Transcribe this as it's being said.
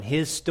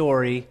His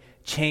story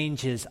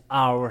changes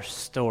our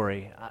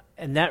story.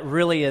 And that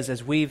really is,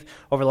 as we've,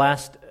 over the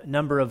last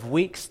number of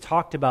weeks,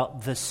 talked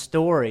about the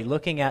story,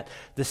 looking at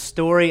the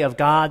story of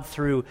God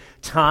through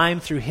time,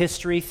 through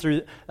history,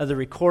 through the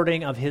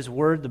recording of His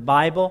Word, the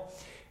Bible.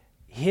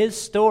 His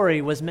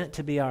story was meant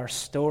to be our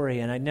story.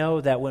 And I know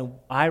that when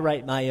I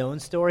write my own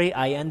story,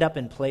 I end up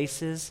in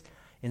places,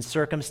 in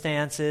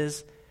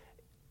circumstances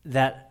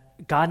that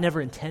God never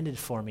intended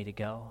for me to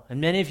go.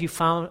 And many of you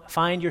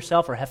find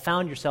yourself or have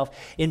found yourself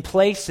in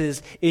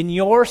places in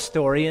your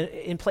story,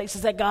 in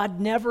places that God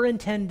never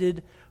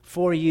intended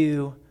for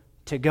you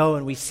to go.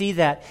 And we see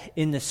that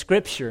in the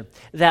Scripture,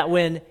 that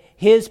when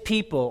His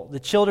people, the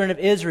children of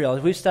Israel,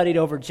 as we've studied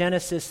over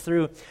Genesis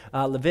through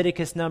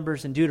Leviticus,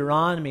 Numbers, and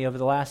Deuteronomy over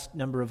the last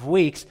number of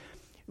weeks,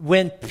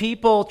 when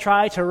people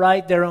try to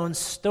write their own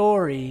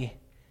story,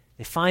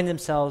 they find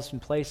themselves in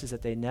places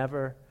that they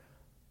never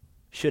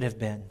should have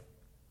been.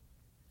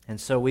 And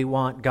so we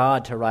want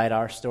God to write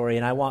our story,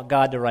 and I want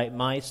God to write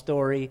my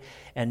story,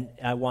 and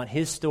I want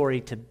His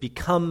story to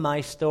become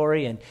my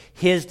story, and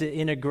His to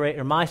integrate,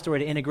 or my story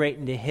to integrate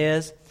into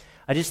His.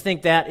 I just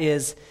think that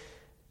is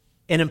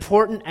an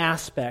important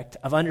aspect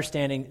of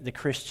understanding the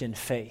Christian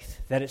faith.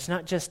 That it's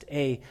not just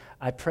I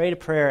prayed a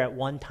prayer at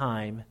one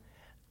time,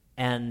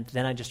 and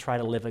then I just try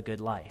to live a good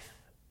life.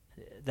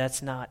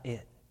 That's not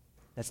it.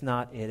 That's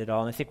not it at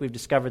all. And I think we've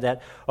discovered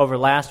that over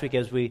last week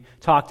as we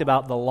talked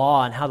about the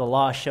law and how the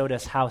law showed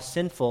us how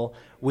sinful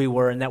we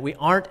were and that we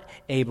aren't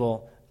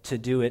able to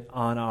do it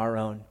on our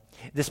own.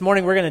 This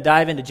morning we're going to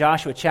dive into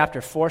Joshua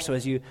chapter 4. So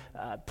as you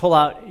pull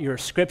out your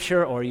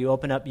scripture or you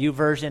open up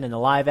YouVersion in the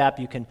Live app,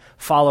 you can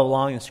follow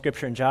along in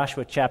scripture in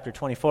Joshua chapter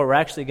 24. We're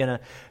actually going to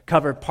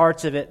cover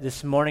parts of it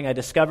this morning. I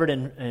discovered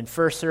in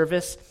first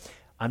service,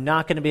 I'm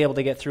not going to be able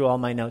to get through all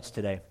my notes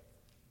today.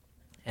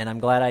 And I'm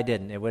glad I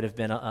didn't. It would have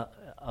been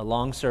a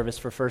long service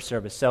for first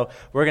service. So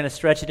we're going to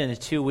stretch it into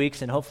 2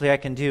 weeks, and hopefully I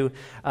can do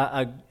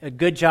a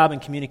good job in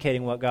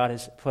communicating what God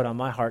has put on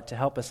my heart to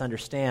help us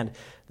understand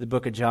the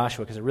book of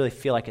Joshua, because I really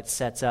feel like it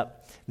sets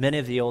up many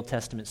of the Old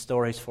Testament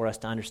stories for us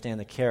to understand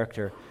the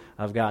character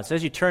of God. So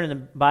as you turn in the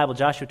Bible,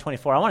 Joshua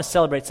 24, I want to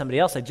celebrate somebody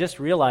else. I just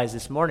realized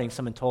this morning,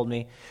 someone told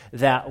me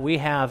that we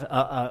have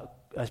a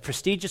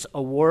prestigious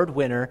award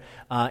winner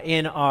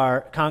in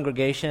our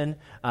congregation,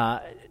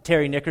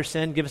 Terry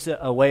Nickerson. Give us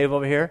a wave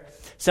over here.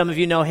 Some of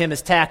you know him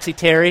as Taxi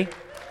Terry.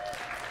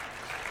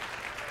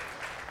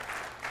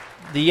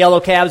 The yellow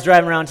cabs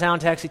driving around town,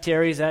 Taxi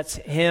Terry's, that's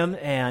him,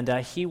 and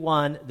he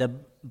won the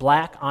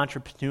Black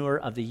Entrepreneur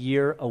of the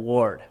Year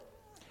award.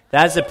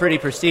 That's a pretty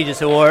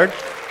prestigious award.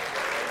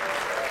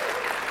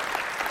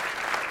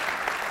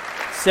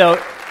 So,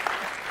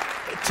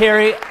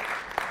 Terry,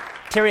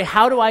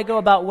 how do I go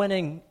about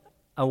winning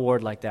an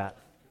award like that?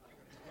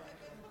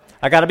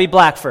 I got to be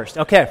black first.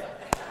 Okay.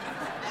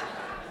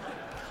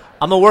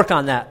 I'm going to work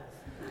on that.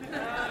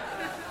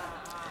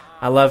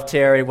 I love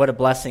Terry. What a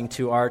blessing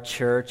to our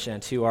church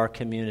and to our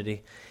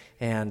community.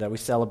 And we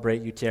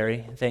celebrate you,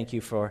 Terry. Thank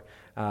you for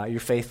your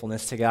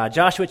faithfulness to God.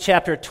 Joshua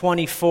chapter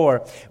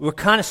 24. We're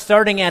kind of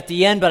starting at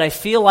the end, but I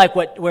feel like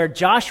where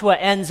Joshua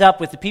ends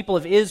up with the people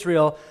of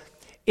Israel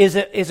is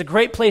a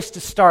great place to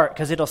start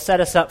because it'll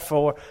set us up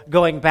for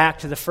going back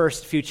to the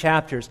first few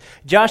chapters.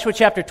 Joshua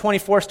chapter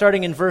 24,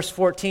 starting in verse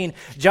 14.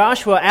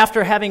 Joshua,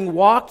 after having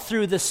walked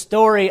through the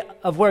story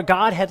of where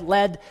God had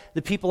led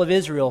the people of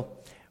Israel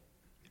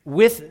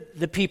with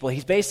the people,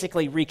 he's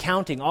basically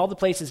recounting all the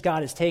places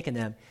God has taken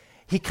them.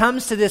 He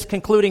comes to this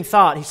concluding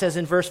thought. He says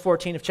in verse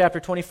 14 of chapter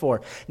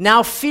 24,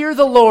 "Now fear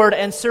the Lord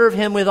and serve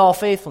Him with all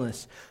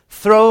faithfulness.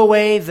 Throw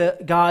away the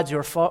gods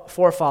your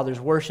forefathers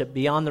worshipped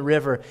beyond the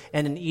river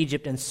and in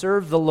Egypt and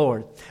serve the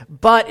Lord.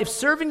 But if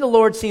serving the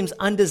Lord seems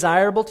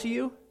undesirable to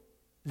you,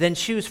 then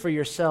choose for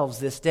yourselves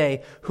this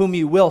day whom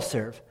you will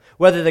serve,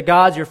 whether the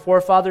gods your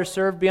forefathers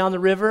served beyond the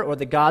river or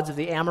the gods of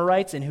the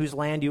Amorites in whose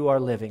land you are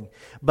living.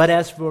 But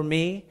as for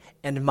me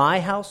and my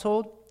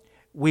household,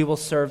 we will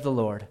serve the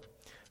Lord."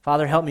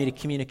 Father, help me to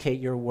communicate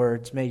your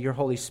words. May your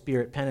Holy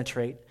Spirit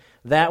penetrate.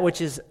 That which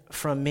is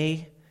from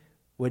me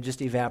would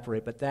just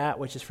evaporate, but that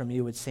which is from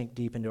you would sink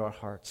deep into our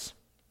hearts.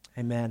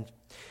 Amen.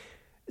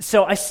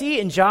 So I see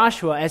in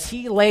Joshua, as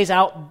he lays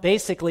out,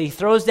 basically, he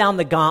throws down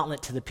the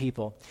gauntlet to the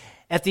people.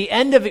 At the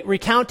end of it,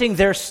 recounting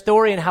their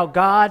story and how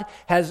God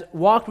has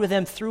walked with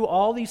them through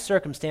all these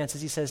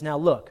circumstances, he says, now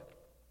look,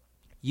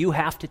 you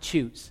have to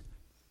choose.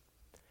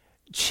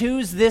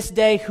 Choose this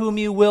day whom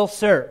you will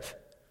serve.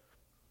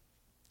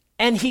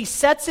 And he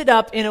sets it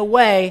up in a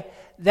way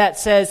that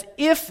says,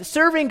 if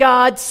serving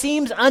God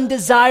seems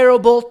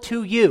undesirable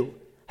to you,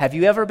 have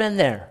you ever been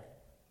there?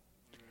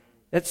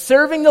 That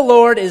serving the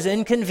Lord is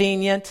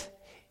inconvenient.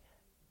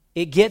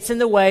 It gets in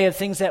the way of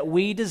things that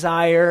we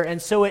desire, and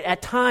so it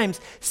at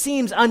times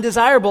seems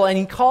undesirable, and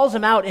he calls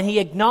them out, and he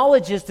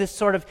acknowledges this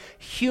sort of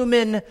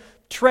human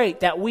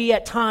trait that we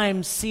at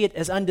times see it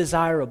as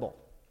undesirable.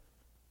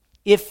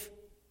 If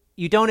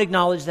you don't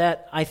acknowledge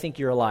that, I think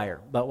you're a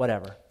liar, but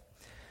whatever.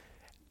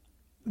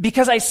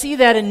 Because I see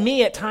that in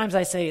me at times,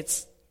 I say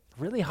it's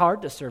really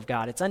hard to serve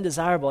God. It's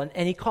undesirable.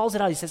 And he calls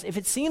it out. He says, if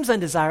it seems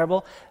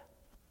undesirable,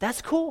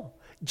 That's cool.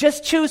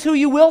 Just choose who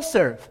you will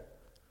serve.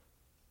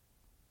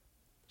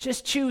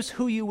 Just choose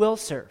who you will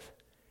serve.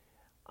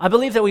 I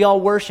believe that we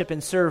all worship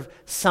and serve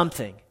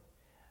something.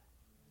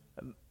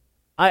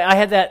 I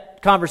had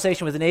that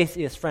conversation with an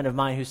atheist friend of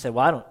mine who said,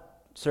 well, I don't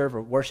serve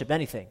or worship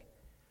anything.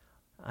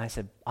 I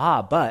said,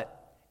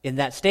 but in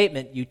that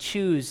statement, you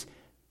choose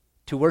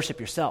to worship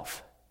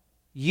yourself.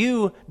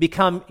 You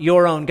become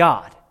your own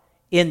God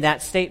in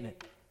that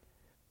statement.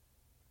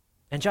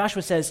 And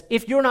Joshua says,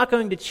 if you're not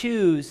going to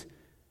choose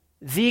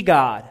the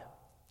God,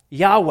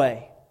 Yahweh,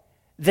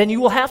 then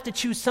you will have to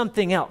choose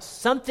something else,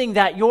 something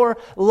that your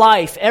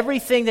life,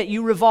 everything that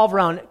you revolve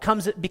around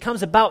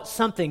becomes about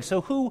something.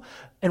 So who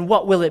and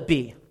what will it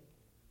be?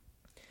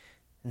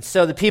 And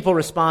so the people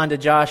respond to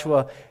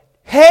Joshua,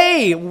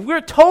 hey, we're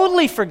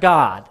totally for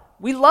God.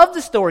 We love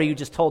the story you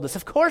just told us.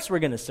 Of course we're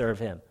going to serve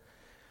him.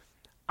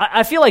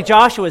 I feel like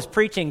Joshua is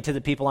preaching to the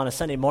people on a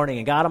Sunday morning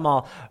and got them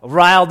all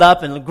riled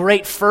up and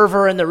great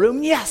fervor in the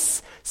room.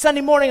 Yes,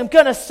 Sunday morning I'm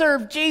going to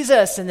serve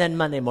Jesus. And then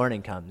Monday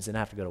morning comes and I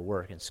have to go to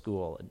work and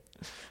school,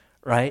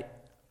 right?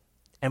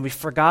 And we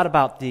forgot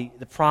about the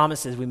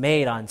promises we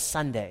made on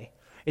Sunday.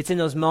 It's in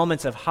those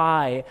moments of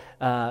high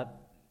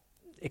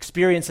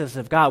experiences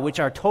of God,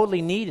 which are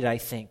totally needed, I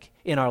think,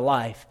 in our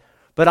life.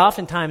 But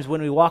oftentimes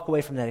when we walk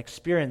away from that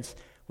experience,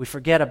 we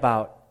forget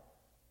about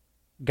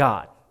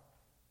God.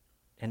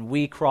 And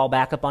we crawl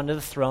back up onto the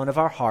throne of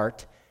our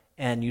heart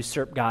and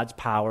usurp God's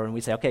power. And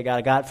we say, okay, God,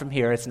 I got it from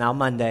here. It's now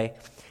Monday.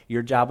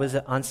 Your job was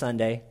on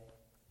Sunday.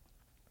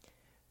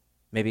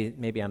 Maybe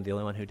I'm the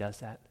only one who does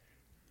that.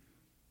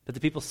 But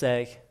the people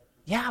say,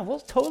 yeah,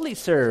 we'll totally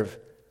serve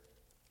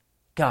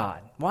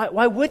God.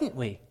 Why wouldn't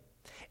we?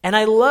 And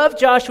I love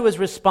Joshua's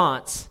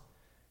response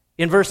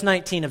in verse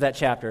 19 of that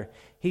chapter.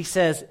 It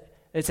says,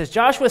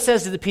 Joshua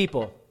says to the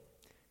people,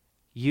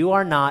 you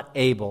are not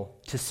able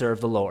to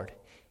serve the Lord.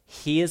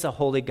 He is a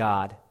holy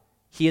God.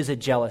 He is a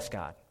jealous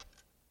God.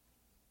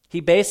 He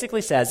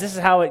basically says, this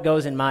is how it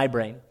goes in my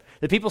brain.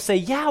 The people say,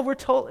 yeah, we're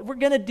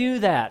going to do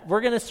that.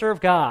 We're going to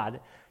serve God.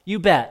 You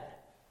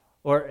bet.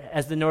 Or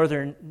as the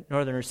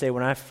northerners say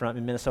when I'm from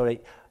in Minnesota,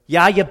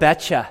 yeah, you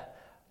betcha.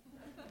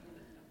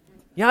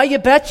 Yeah, you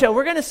betcha.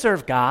 We're going to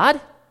serve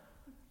God.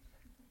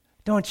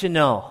 Don't you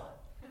know?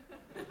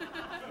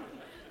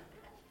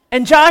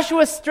 And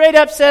Joshua straight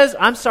up says,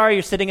 I'm sorry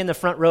you're sitting in the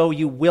front row.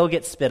 You will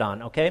get spit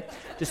on, okay?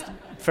 Just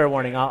fair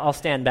warning, I'll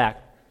stand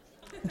back.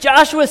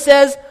 Joshua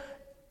says,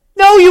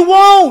 no, you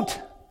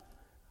won't.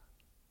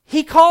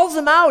 He calls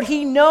them out.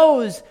 He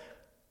knows,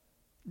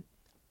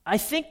 I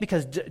think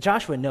because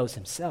Joshua knows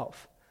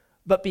himself,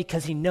 but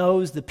because he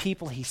knows the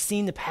people, he's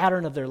seen the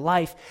pattern of their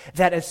life,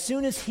 that as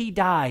soon as he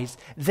dies,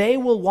 they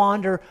will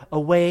wander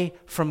away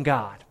from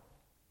God.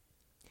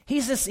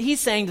 He's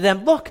saying to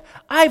them, look,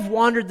 I've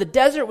wandered the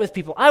desert with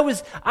people. I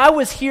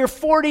was here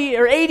 40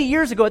 or 80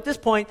 years ago at this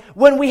point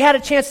when we had a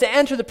chance to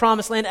enter the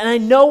promised land, and I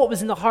know what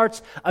was in the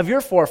hearts of your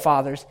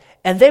forefathers,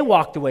 and they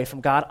walked away from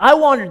God. I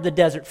wandered the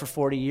desert for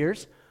 40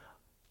 years,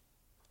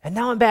 and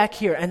now I'm back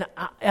here, and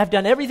I've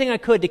done everything I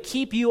could to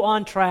keep you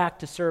on track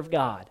to serve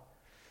God.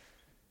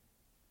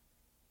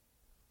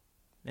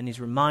 And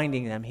he's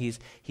reminding them, he's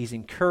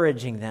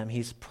encouraging them,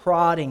 he's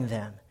prodding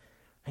them.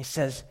 He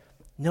says,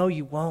 no,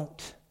 you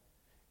won't.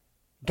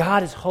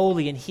 God is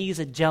holy and he's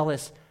a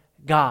jealous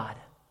God.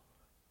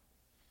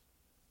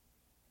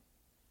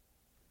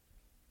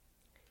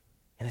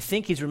 And I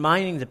think he's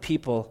reminding the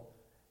people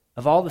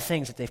of all the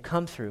things that they've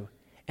come through,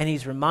 and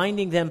he's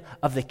reminding them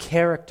of the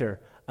character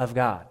of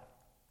God.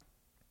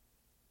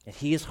 That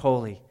he is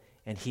holy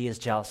and he is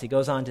jealous. He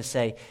goes on to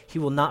say, he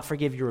will not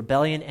forgive your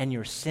rebellion and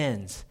your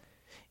sins.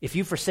 If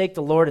you forsake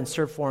the Lord and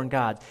serve foreign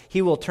gods,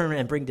 he will turn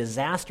and bring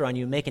disaster on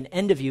you and make an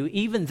end of you,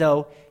 even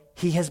though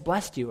he has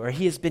blessed you or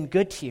he has been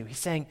good to you. He's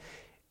saying,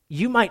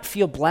 you might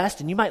feel blessed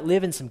and you might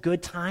live in some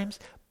good times,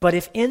 but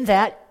if in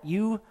that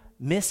you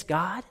miss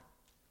God,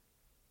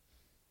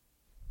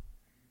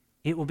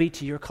 it will be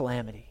to your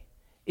calamity.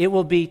 It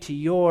will be to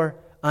your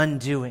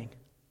undoing.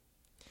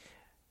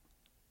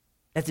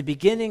 At the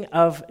beginning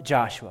of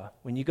Joshua,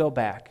 when you go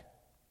back,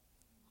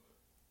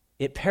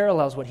 it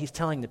parallels what he's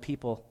telling the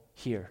people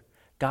here.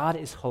 God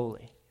is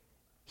holy.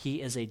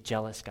 He is a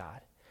jealous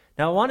God.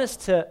 Now I want us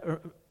to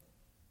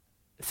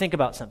think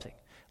about something.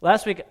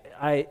 Last week,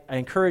 I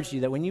encouraged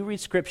you that when you read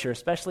Scripture,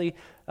 especially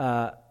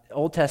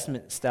Old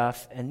Testament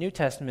stuff and New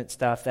Testament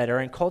stuff that are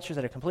in cultures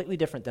that are completely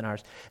different than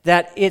ours,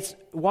 that it's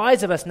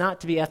wise of us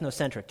not to be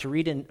ethnocentric, to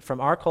read in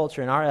from our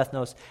culture and our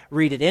ethnos,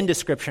 read it into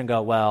Scripture and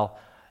go, well,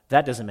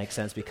 that doesn't make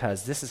sense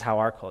because this is how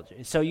our culture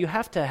is. So you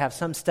have to have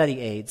some study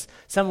aids,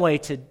 some way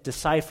to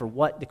decipher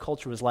what the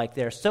culture was like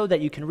there so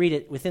that you can read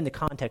it within the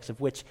context of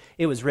which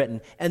it was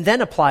written and then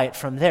apply it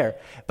from there.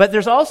 But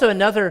there's also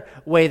another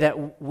way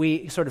that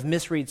we sort of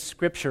misread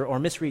Scripture or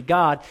misread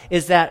God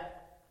is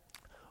that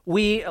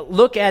we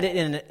look at it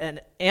in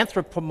an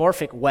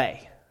anthropomorphic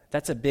way.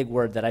 That's a big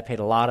word that I paid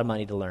a lot of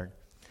money to learn.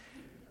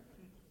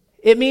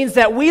 It means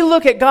that we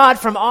look at God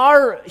from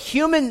our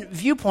human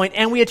viewpoint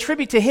and we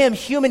attribute to him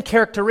human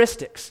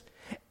characteristics.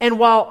 And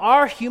while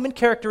our human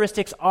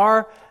characteristics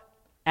are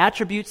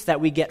attributes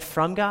that we get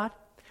from God,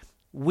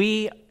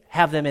 we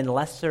have them in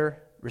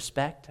lesser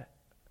respect.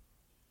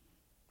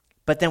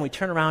 But then we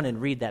turn around and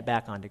read that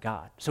back onto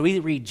God. So we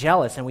read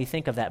jealous and we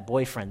think of that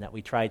boyfriend that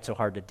we tried so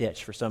hard to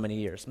ditch for so many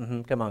years.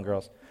 Come on,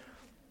 girls.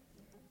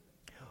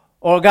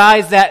 Or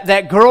guys,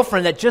 that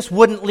girlfriend that just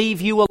wouldn't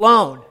leave you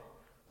alone.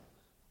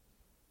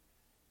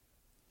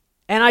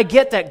 And I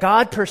get that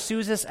God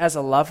pursues us as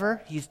a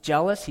lover. He's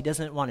jealous. He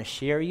doesn't want to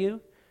share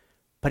you.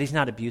 But he's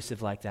not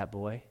abusive like that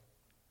boy.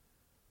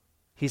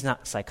 He's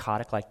not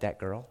psychotic like that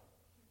girl.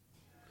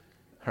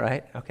 All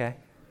right? Okay.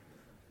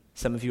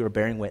 Some of you are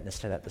bearing witness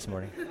to that this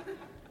morning.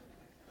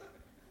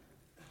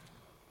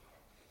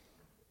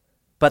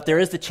 But there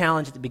is the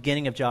challenge at the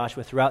beginning of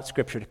Joshua throughout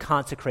Scripture to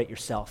consecrate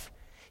yourself.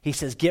 He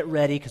says, get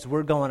ready because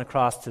we're going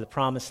across to the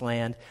promised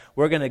land.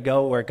 We're going to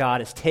go where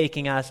God is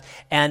taking us.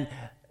 And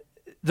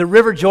the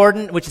River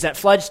Jordan, which is at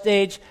flood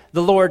stage,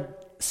 the Lord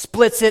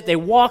splits it. They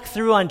walk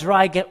through on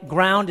dry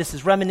ground. This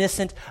is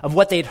reminiscent of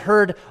what they'd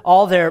heard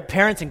all their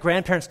parents and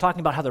grandparents talking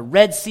about, how the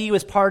Red Sea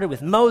was parted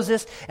with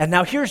Moses. And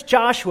now here's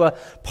Joshua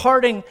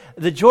parting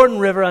the Jordan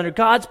River under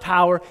God's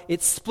power.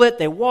 It's split.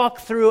 They walk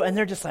through, and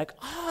they're just like,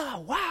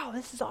 oh, wow,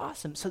 this is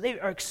awesome. So they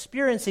are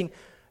experiencing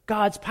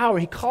God's power.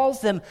 He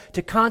calls them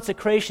to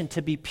consecration,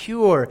 to be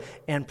pure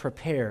and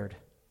prepared.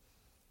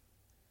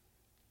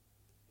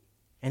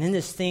 And in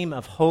this theme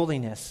of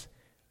holiness,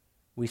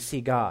 we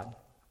see God,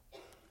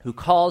 who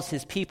calls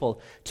his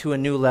people to a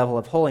new level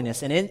of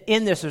holiness. And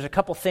in this, there's a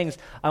couple things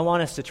I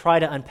want us to try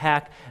to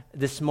unpack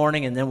this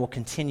morning, and then we'll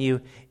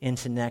continue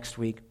into next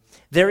week.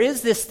 There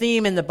is this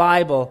theme in the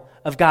Bible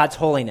of God's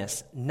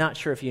holiness. Not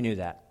sure if you knew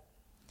that.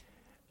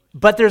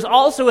 But there's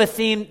also a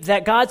theme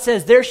that God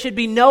says there should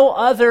be no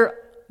other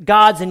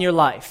gods in your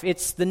life.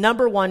 It's the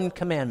number one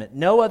commandment.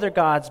 No other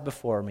gods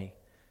before me.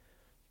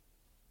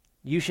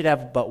 You should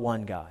have but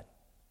one God.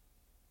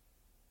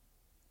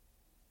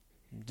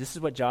 This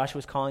is what Joshua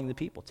was calling the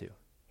people to.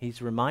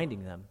 He's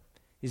reminding them.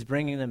 He's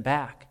bringing them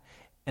back.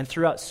 And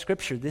throughout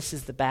Scripture, this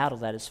is the battle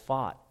that is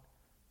fought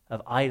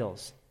of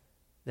idols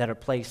that are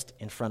placed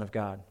in front of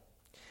God.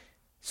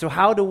 So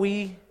how do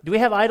we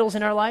have idols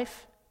in our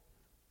life?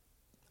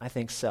 I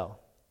think so.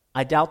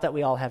 I doubt that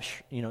we all have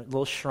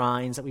little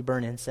shrines that we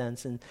burn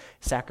incense and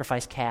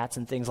sacrifice cats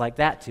and things like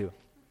that to.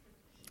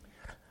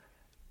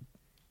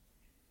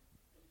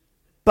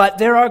 But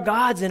there are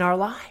gods in our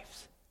lives.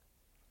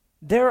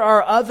 There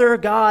are other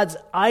gods,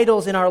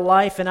 idols in our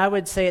life, and I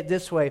would say it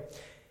this way.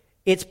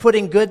 It's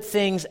putting good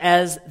things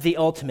as the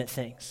ultimate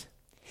things.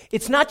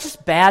 It's not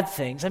just bad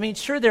things. I mean,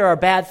 sure, there are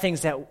bad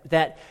things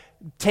that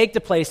take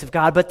the place of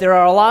God, but there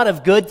are a lot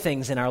of good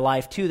things in our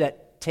life, too,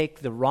 that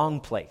take the wrong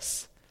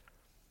place.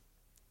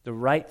 The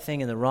right thing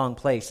in the wrong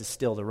place is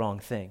still the wrong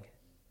thing.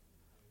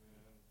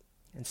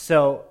 And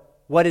so,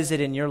 what is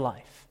it in your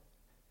life?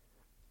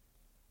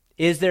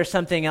 Is there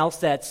something else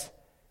that's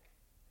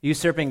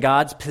usurping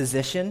God's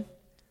position?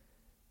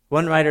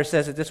 One writer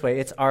says it this way: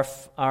 it's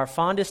our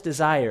fondest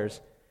desires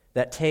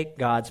that take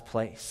God's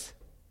place.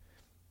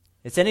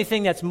 It's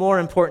anything that's more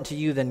important to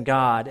you than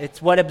God.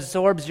 It's what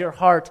absorbs your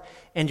heart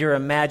and your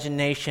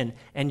imagination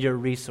and your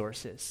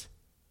resources.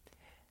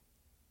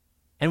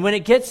 And when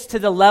it gets to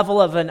the level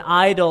of an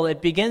idol,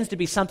 it begins to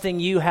be something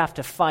you have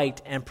to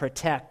fight and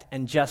protect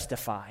and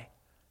justify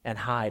and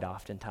hide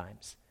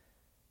oftentimes.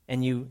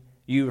 And you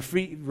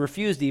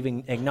refuse to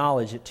even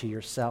acknowledge it to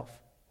yourself.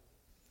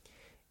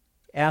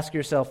 Ask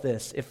yourself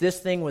this: if this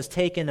thing was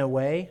taken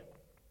away,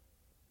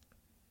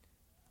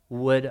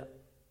 would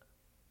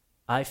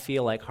I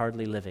feel like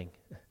hardly living?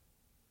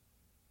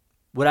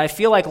 Would I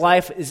feel like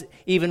life is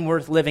even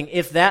worth living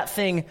if that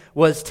thing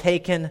was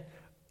taken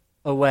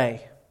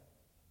away?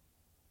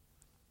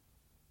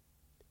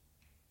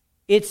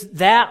 It's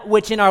that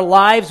which in our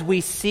lives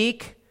we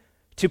seek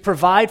to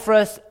provide for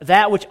us,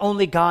 that which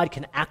only God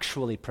can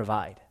actually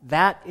provide.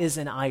 That is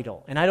an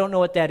idol. And I don't know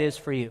what that is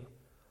for you.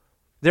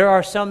 There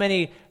are so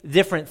many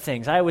different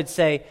things. I would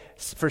say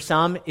for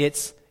some,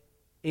 it's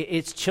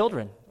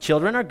children.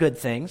 Children are good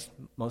things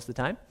most of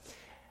the time.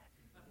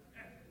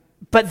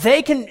 But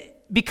they can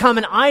become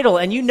an idol.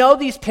 And you know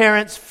these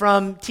parents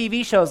from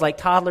TV shows like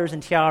Toddlers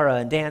and Tiara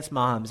and Dance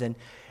Moms. And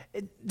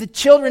the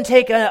children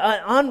take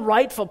an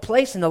unrightful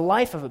place in the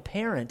life of a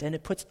parent, and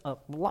it puts a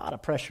lot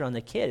of pressure on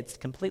the kid. It's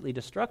completely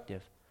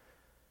destructive.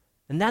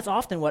 And that's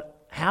often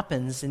what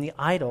happens in the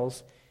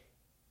idols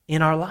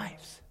in our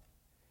lives.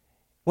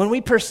 When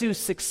we pursue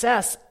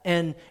success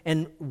and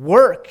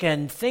work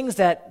and things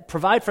that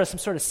provide for us some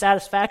sort of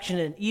satisfaction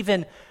and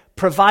even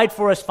provide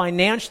for us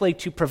financially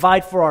to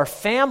provide for our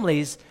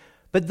families,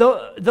 but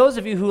those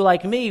of you who,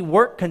 like me,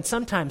 work can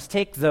sometimes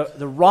take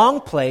the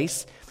wrong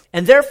place,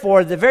 and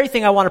therefore the very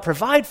thing I want to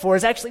provide for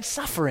is actually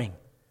suffering.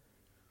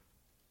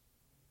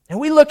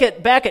 And we look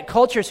back at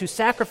cultures who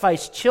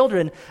sacrifice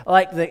children,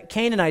 like the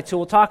Canaanites, who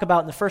we'll talk about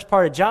in the first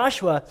part of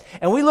Joshua,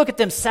 and we look at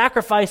them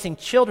sacrificing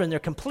children. They're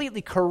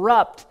completely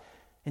corrupt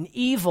and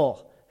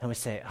evil. And we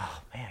say,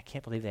 oh man, I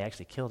can't believe they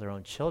actually kill their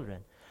own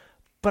children.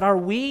 But are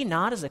we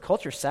not as a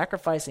culture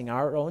sacrificing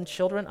our own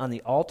children on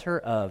the altar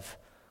of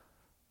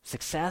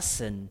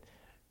success and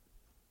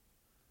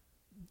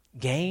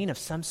gain of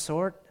some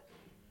sort?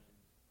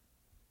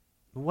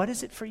 What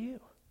is it for you?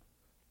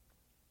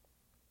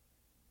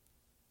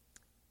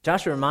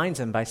 Joshua reminds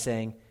him by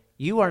saying,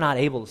 you are not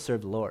able to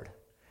serve the Lord.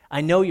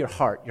 I know your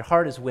heart. Your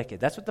heart is wicked.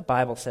 That's what the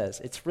Bible says.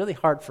 It's really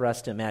hard for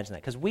us to imagine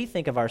that because we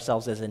think of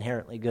ourselves as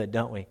inherently good,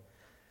 don't we?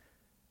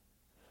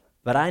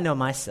 But I know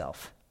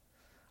myself.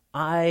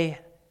 In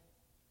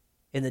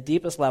the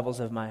deepest levels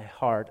of my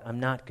heart, I'm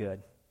not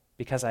good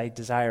because I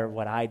desire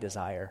what I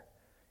desire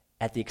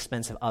at the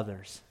expense of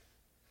others.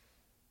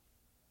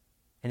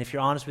 And if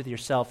you're honest with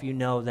yourself, you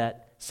know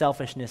that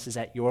selfishness is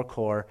at your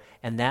core,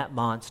 and that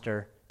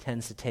monster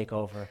tends to take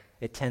over.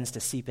 It tends to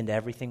seep into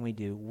everything we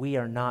do. We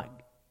are not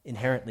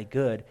inherently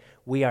good.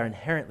 We are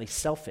inherently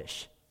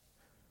selfish.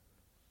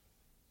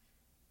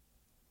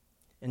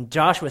 And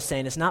Joshua is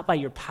saying it's not by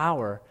your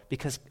power,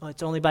 because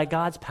it's only by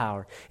God's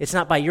power. It's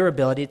not by your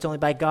ability, it's only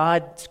by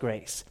God's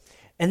grace.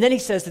 And then he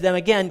says to them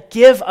again,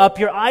 give up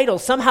your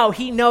idols. Somehow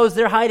he knows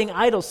they're hiding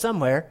idols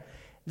somewhere.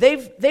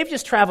 They've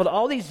just traveled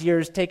all these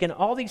years, taken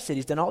all these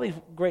cities, done all these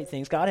great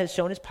things. God has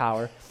shown his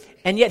power.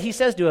 And yet he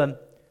says to them,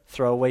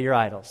 throw away your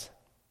idols.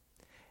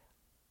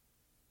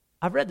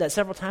 I've read that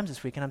several times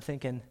this week, and I'm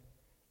thinking,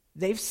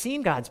 they've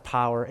seen God's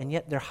power, and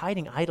yet they're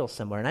hiding idols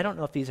somewhere. And I don't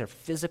know if these are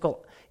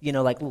physical,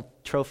 like little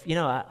trophy.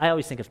 I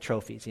always think of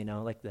trophies,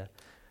 like the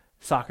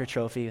soccer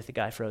trophy with the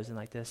guy frozen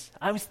like this.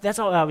 That's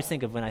all I always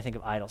think of when I think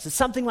of idols. It's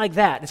something like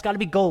that. It's got to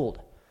be gold.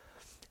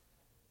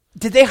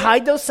 Did they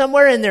hide those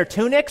somewhere in their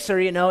tunics or,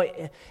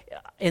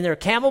 in their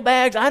camel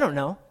bags? I don't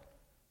know.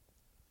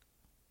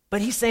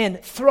 But he's saying,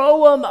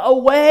 throw them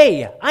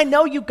away. I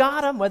know you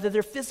got them, whether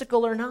they're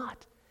physical or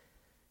not.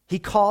 He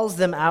calls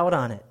them out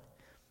on it.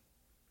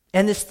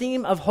 And this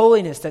theme of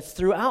holiness that's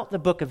throughout the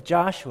book of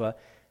Joshua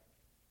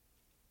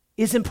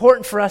is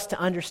important for us to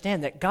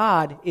understand that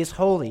God is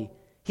holy.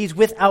 He's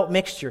without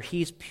mixture.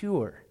 He's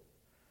pure.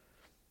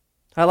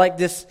 I like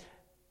this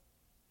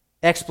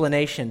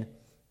explanation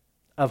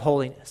of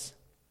holiness.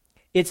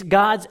 It's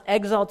God's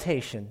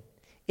exaltation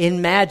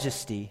in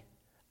majesty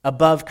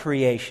above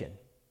creation.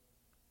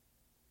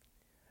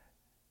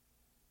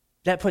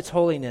 That puts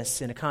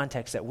holiness in a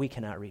context that we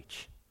cannot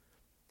reach.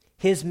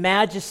 His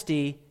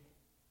majesty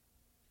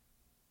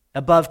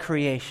above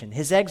creation.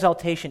 His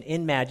exaltation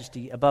in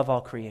majesty above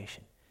all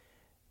creation.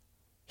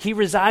 He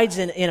resides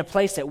in a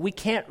place that we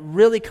can't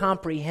really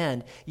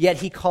comprehend, yet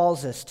he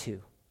calls us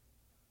to.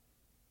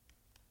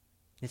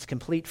 It's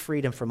complete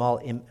freedom from all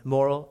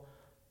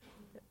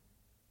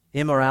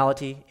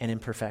immorality and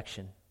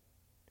imperfection.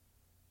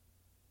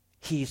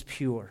 He's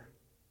pure.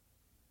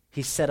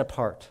 He's set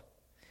apart.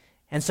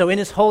 And so in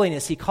his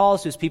holiness, he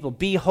calls to his people,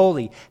 be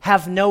holy,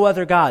 have no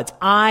other gods.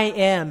 I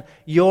am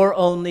your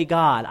only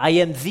God. I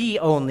am the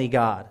only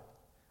God.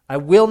 I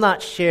will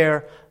not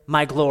share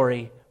my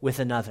glory with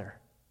another.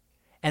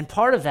 And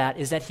part of that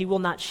is that he will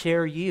not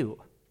share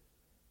you.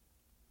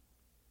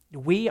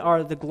 We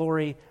are the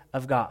glory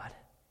of God,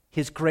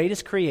 his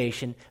greatest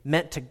creation,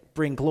 meant to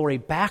bring glory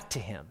back to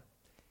him.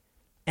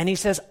 And he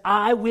says,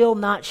 I will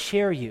not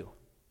share you.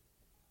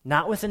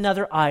 Not with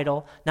another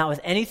idol, not with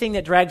anything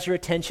that drags your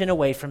attention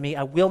away from me.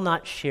 I will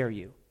not share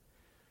you.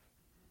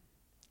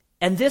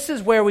 And this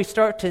is where we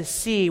start to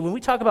see, when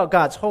we talk about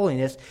God's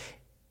holiness,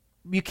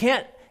 you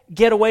can't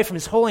get away from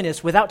his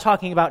holiness without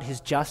talking about his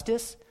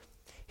justice,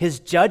 his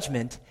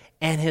judgment,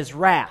 and his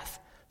wrath.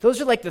 Those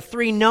are like the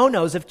three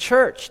no-nos of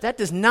church. That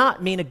does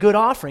not mean a good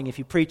offering if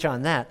you preach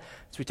on that.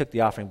 So we took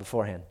the offering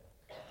beforehand.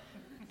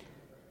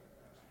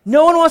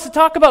 No one wants to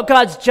talk about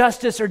God's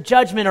justice or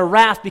judgment or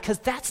wrath because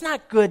that's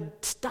not good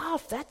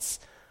stuff.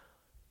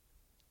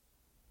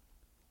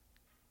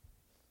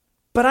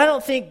 But I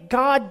don't think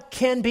God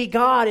can be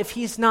God if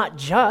he's not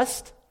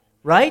just,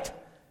 right? I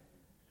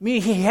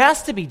mean, he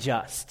has to be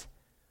just.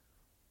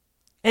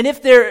 And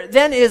if there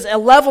then is a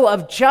level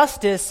of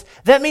justice,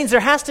 that means there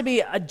has to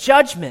be a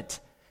judgment,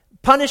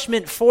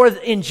 punishment for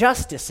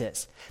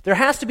injustices. There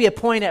has to be a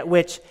point at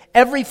which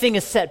everything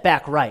is set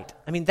back right.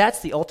 I mean,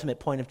 that's the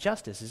ultimate point of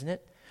justice, isn't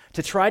it?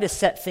 To try to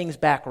set things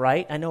back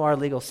right. I know our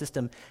legal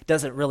system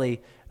doesn't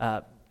really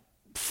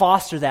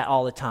foster that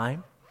all the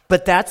time,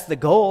 but that's the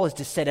goal, is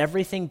to set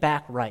everything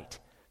back right.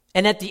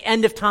 And at the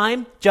end of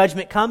time,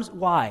 judgment comes.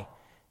 Why?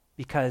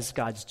 Because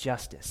God's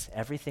justice.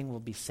 Everything will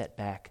be set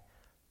back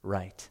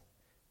right,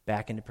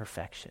 back into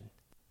perfection.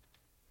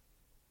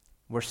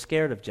 We're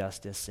scared of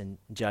justice and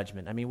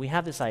judgment. I mean, we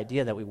have this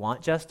idea that we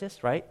want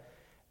justice, right?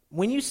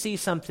 When you see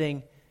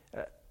something,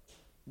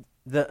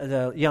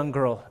 the young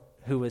girl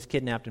who was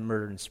kidnapped and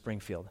murdered in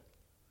Springfield,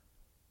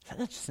 does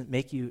that just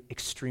make you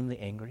extremely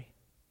angry?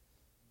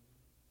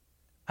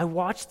 I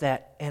watch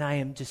that and I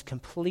am just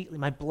completely,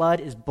 my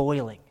blood is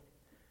boiling.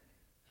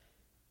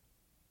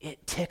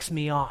 It ticks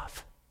me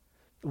off.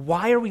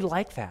 Why are we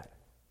like that?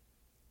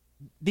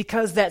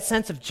 Because that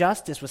sense of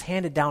justice was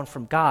handed down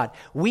from God.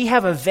 We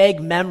have a vague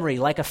memory,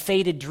 like a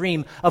faded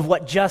dream, of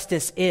what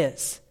justice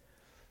is.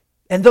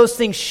 And those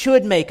things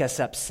should make us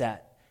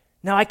upset.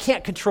 Now, I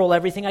can't control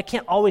everything. I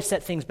can't always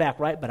set things back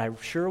right, but I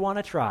sure want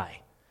to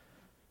try.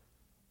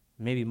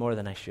 Maybe more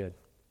than I should.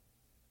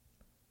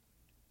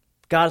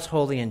 God is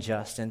holy and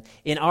just. And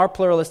in our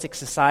pluralistic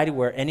society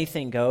where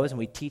anything goes and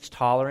we teach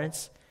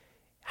tolerance,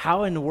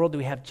 how in the world do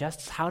we have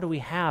justice? How do we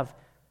have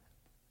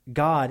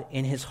God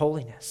in his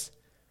holiness?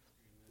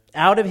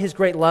 Out of his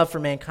great love for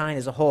mankind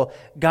as a whole,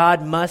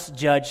 God must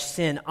judge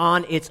sin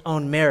on its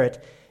own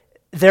merit.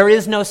 There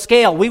is no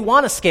scale. We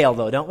want a scale,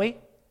 though, don't we?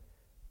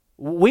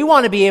 We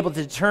want to be able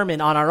to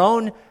determine on our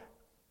own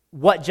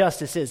what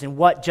justice is and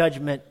what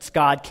judgments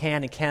God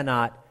can and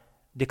cannot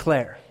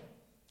declare.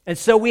 And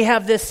so we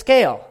have this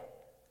scale.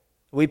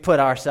 We put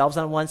ourselves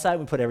on one side,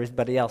 we put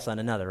everybody else on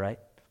another, right?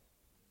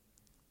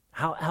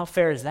 How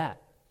fair is that?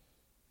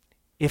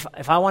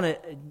 If I want to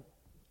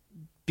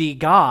be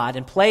God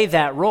and play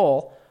that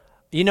role,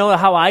 you know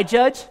how I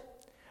judge?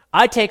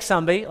 I take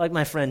somebody, like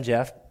my friend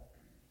Jeff,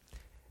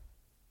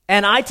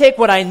 and I take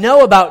what I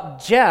know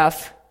about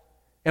Jeff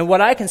and what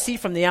I can see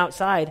from the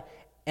outside,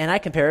 and I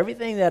compare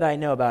everything that I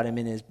know about him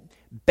in his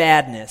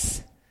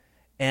badness,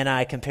 and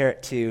I compare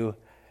it to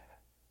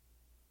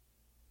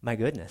my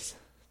goodness.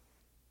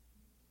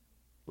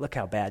 Look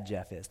how bad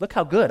Jeff is. Look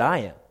how good I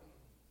am.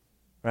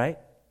 Right?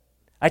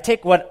 I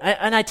take what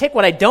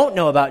I don't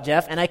know about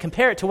Jeff and I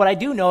compare it to what I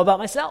do know about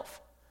myself.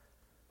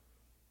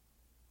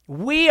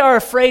 We are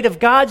afraid of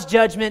God's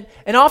judgment,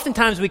 and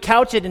oftentimes we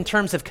couch it in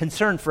terms of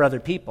concern for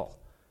other people.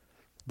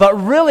 But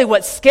really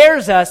what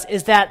scares us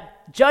is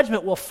that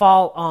judgment will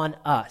fall on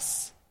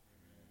us.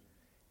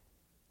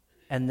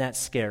 And that's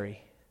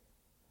scary.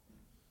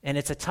 And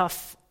it's a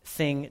tough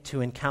thing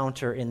to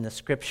encounter in the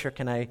Scripture.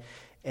 Can I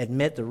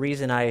admit the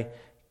reason I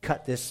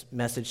cut this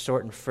message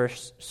short in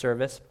first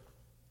service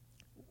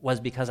was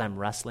because I'm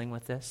wrestling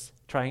with this.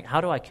 How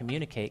do I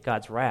communicate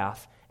God's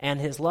wrath and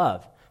his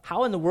love?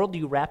 How in the world do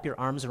you wrap your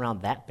arms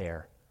around that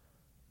bear?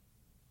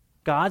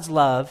 God's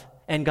love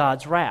and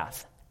God's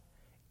wrath.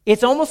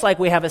 It's almost like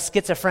we have a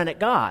schizophrenic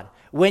God.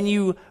 When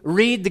you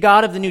read the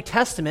God of the New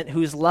Testament,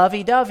 who's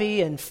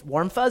lovey-dovey and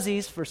warm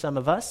fuzzies for some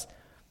of us,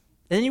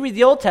 and then you read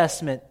the Old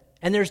Testament,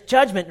 and there's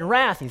judgment and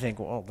wrath, and you think,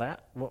 we don't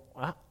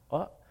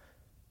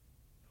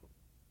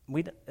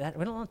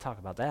want to talk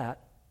about that.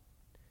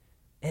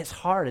 And it's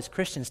hard as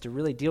Christians to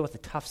really deal with the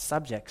tough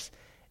subjects,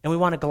 and we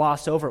want to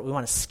gloss over it. We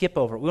want to skip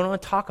over it. We don't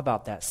want to talk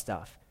about that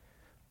stuff.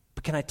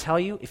 But can I tell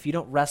you, if you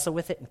don't wrestle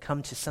with it and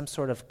come to some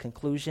sort of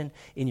conclusion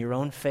in your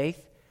own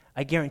faith,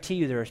 I guarantee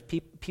you there are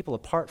people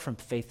apart from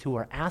faith who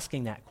are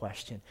asking that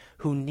question,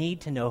 who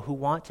need to know, who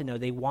want to know.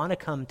 They want to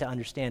come to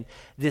understand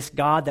this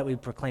God that we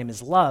proclaim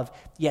is love,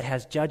 yet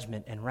has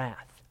judgment and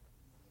wrath.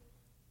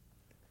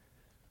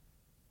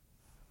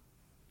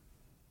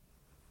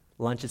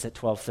 Lunch is at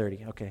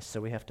 12:30. Okay,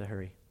 so we have to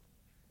hurry.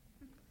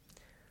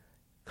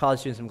 College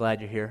students, I'm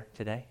glad you're here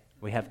today.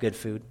 We have good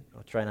food.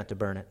 I'll try not to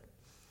burn it.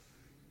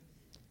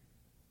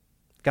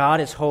 God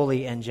is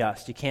holy and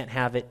just. You can't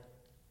have it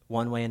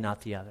one way and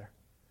not the other.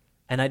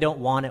 And I don't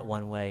want it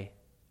one way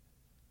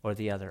or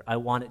the other. I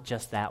want it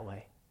just that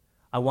way.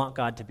 I want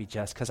God to be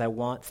just because I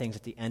want things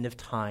at the end of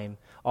time,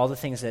 all the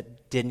things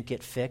that didn't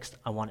get fixed,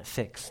 I want it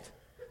fixed.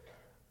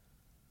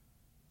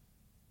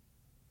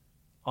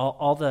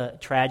 All the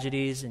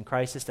tragedies and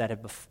crises that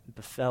have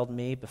befalled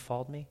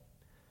me,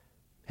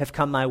 have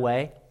come my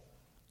way.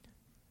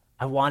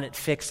 I want it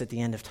fixed at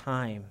the end of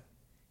time.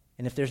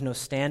 And if there's no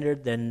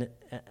standard, then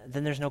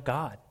there's no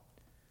God.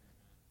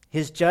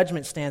 His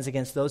judgment stands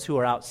against those who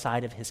are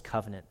outside of his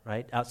covenant,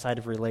 right? Outside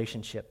of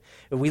relationship.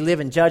 If we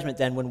live in judgment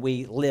then when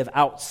we live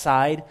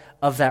outside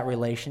of that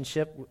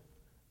relationship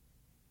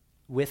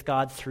with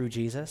God through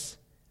Jesus.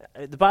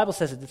 The Bible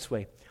says it this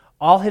way: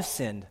 all have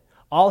sinned.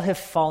 All have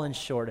fallen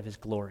short of his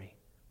glory.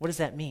 What does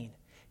that mean?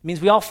 It means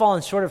we all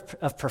fallen short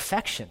of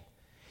perfection.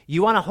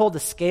 You want to hold the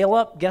scale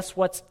up? Guess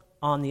what's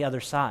on the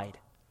other side?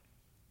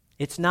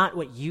 It's not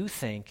what you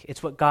think.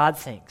 It's what God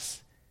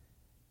thinks.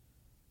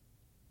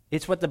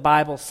 It's what the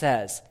Bible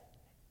says.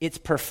 It's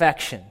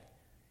perfection.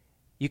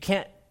 You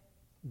can't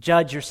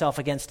judge yourself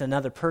against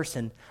another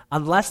person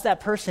unless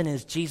that person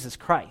is Jesus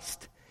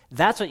Christ.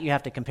 That's what you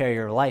have to compare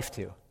your life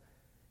to.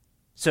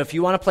 So if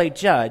you want to play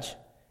judge,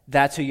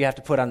 that's who you have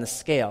to put on the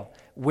scale.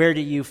 Where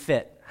do you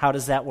fit? How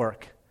does that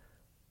work?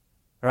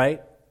 Right?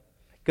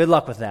 Good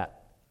luck with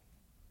that.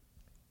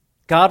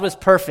 God was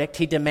perfect.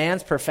 He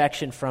demands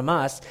perfection from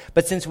us.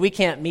 But since we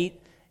can't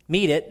meet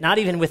it, not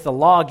even with the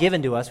law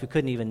given to us, we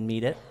couldn't even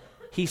meet it,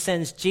 he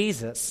sends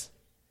Jesus.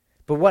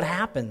 But what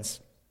happens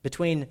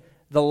between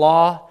the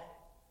law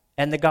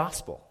and the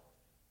gospel?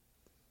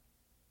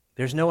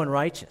 There's no one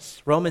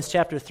righteous. Romans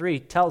chapter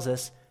 3 tells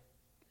us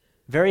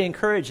very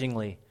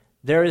encouragingly,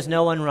 there is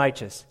no one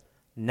righteous,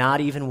 not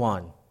even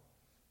one.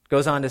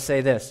 Goes on to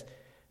say this: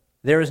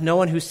 there is no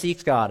one who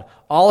seeks God.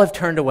 All have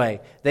turned away.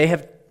 They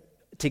have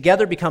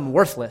together become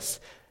worthless.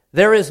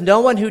 There is no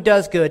one who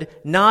does good,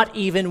 not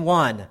even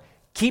one.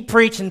 Keep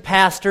preaching,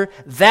 Pastor.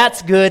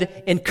 That's good.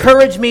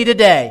 Encourage me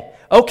today.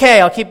 Okay,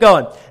 I'll keep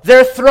going.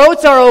 Their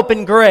throats are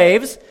open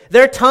graves.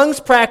 Their tongues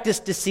practice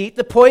deceit.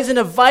 The poison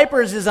of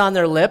vipers is on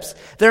their lips.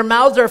 Their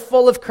mouths are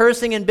full of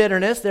cursing and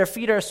bitterness. Their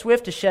feet are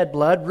swift to shed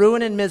blood.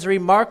 Ruin and misery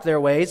mark their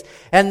ways.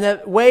 And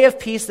the way of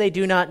peace they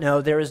do not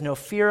know. There is no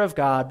fear of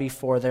God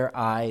before their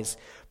eyes.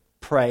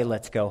 Pray,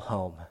 let's go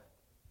home.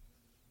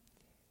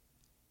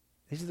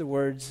 These are the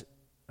words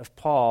of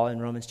Paul in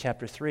Romans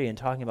chapter 3 and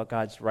talking about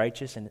God's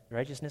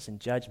righteousness and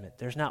judgment.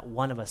 There's not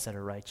one of us that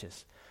are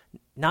righteous.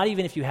 Not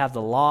even if you have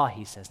the law,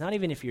 he says. Not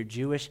even if you're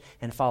Jewish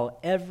and follow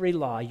every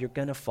law, you're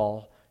going to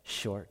fall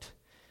short.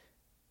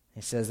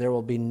 He says there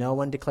will be no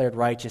one declared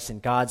righteous in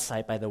God's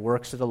sight by the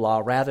works of the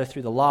law. Rather,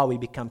 through the law, we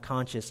become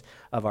conscious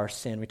of our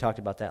sin. We talked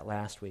about that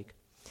last week.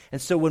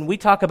 And so when we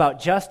talk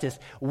about justice,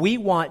 we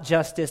want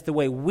justice the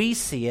way we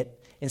see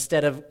it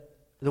instead of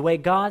the way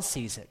God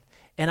sees it.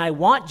 And I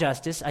want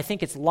justice. I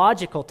think it's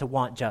logical to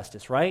want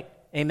justice, right?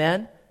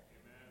 Amen?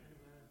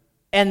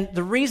 And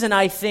the reason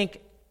I think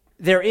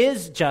there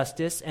is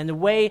justice and the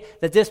way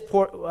that this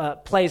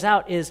plays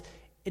out is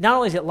not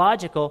only is it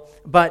logical,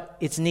 but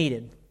it's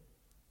needed.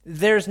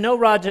 There's no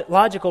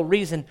logical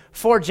reason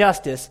for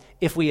justice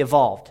if we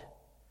evolved.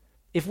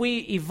 If we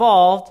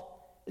evolved,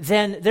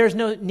 then there's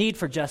no need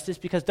for justice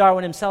because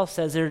Darwin himself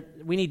says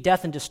we need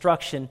death and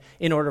destruction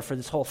in order for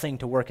this whole thing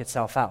to work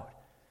itself out.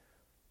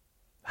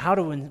 How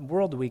in the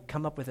world do we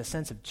come up with a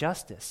sense of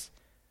justice?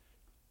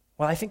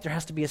 Well, I think there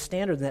has to be a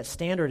standard, and that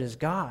standard is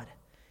God.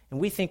 And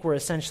we think we're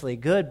essentially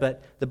good,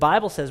 but the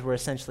Bible says we're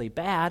essentially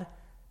bad,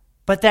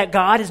 but that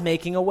God is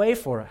making a way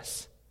for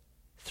us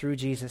through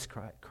Jesus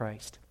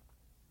Christ.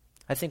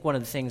 I think one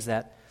of the things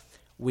that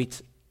we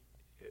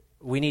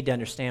need to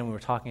understand when we're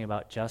talking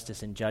about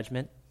justice and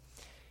judgment,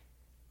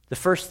 the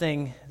first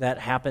thing that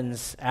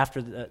happens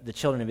after the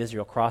children of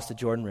Israel cross the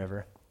Jordan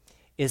River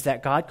is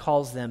that God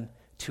calls them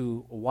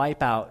to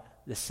wipe out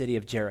the city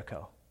of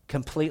Jericho,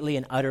 completely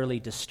and utterly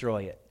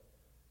destroy it.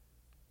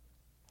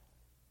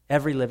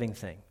 Every living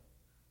thing,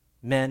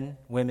 men,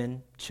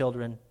 women,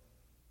 children,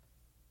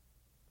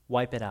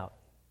 wipe it out.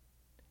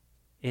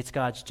 It's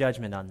God's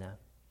judgment on them.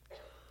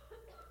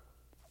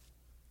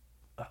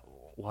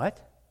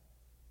 What?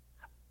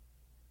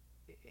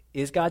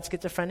 Is God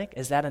schizophrenic?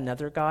 Is that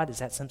another God? Is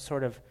that some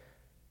sort of...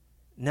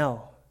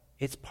 No,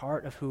 it's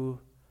part of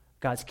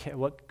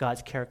what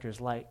God's character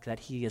is like, that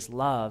he is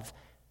love,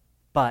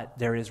 but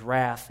there is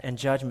wrath and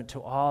judgment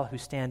to all who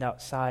stand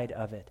outside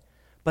of it.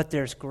 But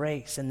there's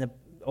grace, and the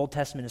Old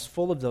Testament is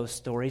full of those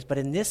stories, but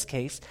in this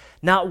case,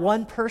 not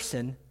one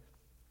person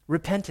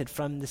repented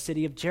from the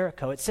city of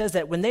Jericho. It says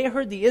that when they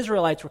heard the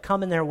Israelites were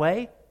coming their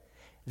way,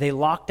 they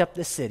locked up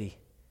the city.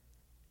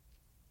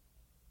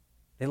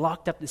 They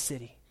locked up the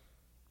city.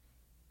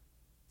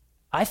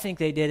 I think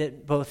they did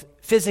it both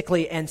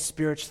physically and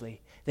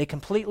spiritually. They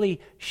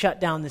completely shut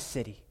down the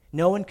city.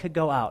 No one could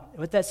go out.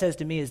 What that says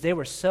to me is they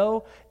were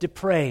so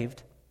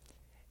depraved,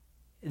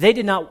 they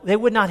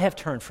would not have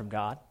turned from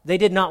God. They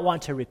did not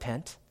want to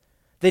repent.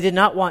 They did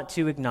not want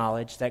to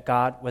acknowledge that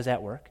God was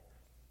at work.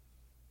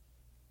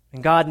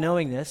 And God,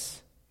 knowing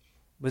this,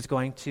 was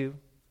going to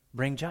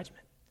bring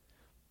judgment.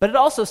 But it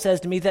also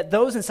says to me that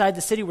those inside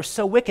the city were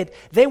so wicked,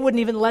 they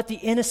wouldn't even let the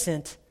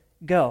innocent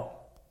go.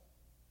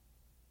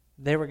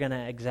 They were going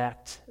to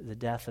exact the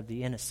death of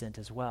the innocent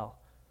as well.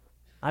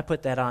 I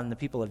put that on the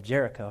people of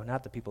Jericho,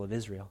 not the people of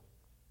Israel.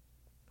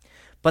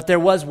 But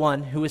there was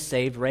one who was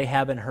saved,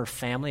 Rahab and her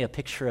family, a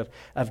picture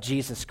of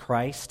Jesus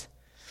Christ.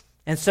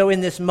 And so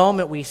in this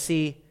moment we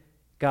see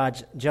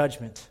God's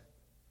judgment.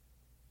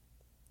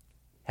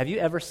 Have you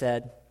ever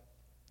said,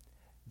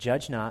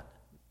 "Judge not,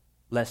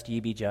 lest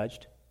ye be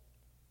judged"?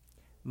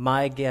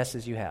 My guess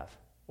is you have,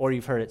 or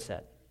you've heard it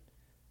said.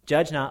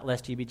 Judge not,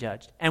 lest ye be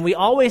judged. And we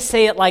always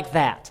say it like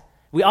that.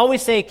 We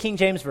always say King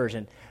James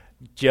Version,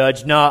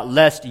 "Judge not,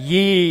 lest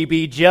ye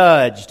be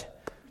judged."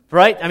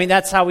 Right? I mean,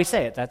 that's how we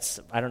say it.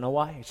 I don't know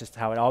why. It's just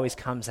how it always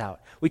comes out.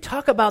 We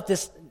talk about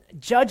this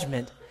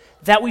judgment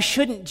that we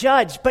shouldn't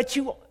judge, but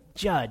you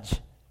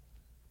judge.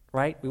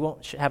 Right? We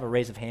won't have a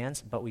raise of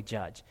hands, but we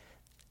judge.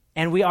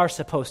 And we are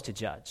supposed to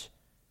judge.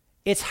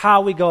 It's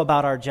how we go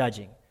about our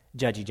judging.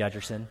 Judgy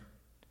Judgerson.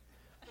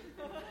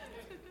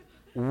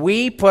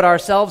 We put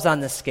ourselves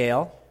on the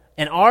scale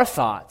and our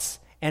thoughts,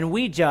 and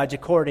we judge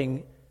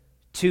according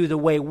to the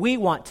way we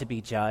want to be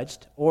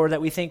judged or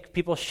that we think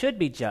people should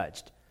be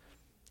judged.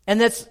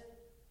 And that's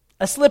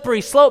a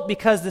slippery slope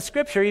because the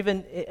scripture,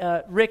 even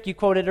Rick, you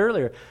quoted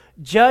earlier,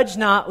 "Judge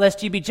not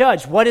lest you be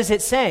judged." What is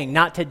it saying?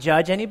 Not to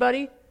judge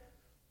anybody?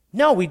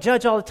 No, we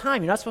judge all the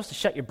time. You're not supposed to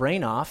shut your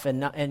brain off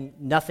and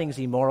nothing's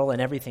immoral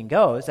and everything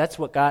goes. That's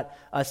what got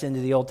us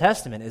into the Old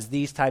Testament, is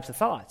these types of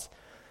thoughts.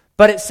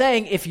 But it's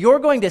saying if you're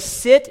going to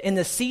sit in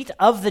the seat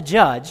of the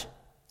judge,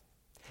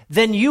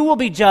 then you will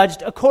be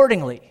judged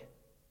accordingly.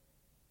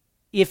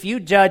 If you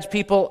judge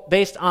people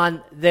based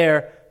on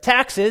their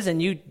taxes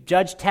and you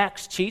judge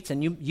tax cheats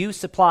and you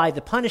supply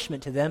the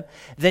punishment to them,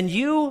 then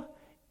you,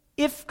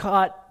 if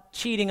caught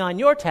cheating on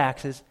your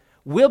taxes,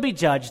 will be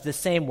judged the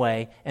same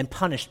way and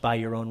punished by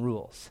your own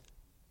rules.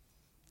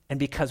 And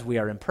because we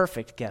are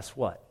imperfect, guess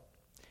what?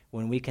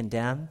 When we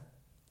condemn,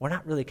 we're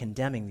not really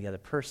condemning the other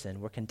person,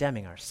 we're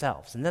condemning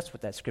ourselves. And that's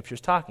what that scripture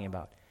is talking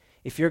about.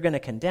 If you're going to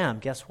condemn,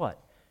 guess what?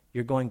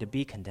 You're going to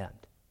be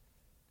condemned.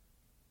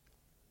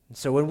 And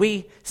so when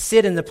we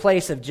sit in the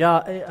place of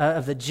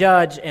the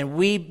judge and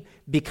we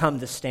become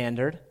the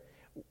standard,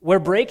 we're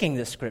breaking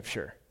this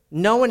scripture.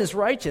 No one is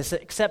righteous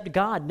except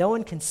God. No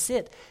one can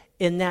sit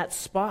in that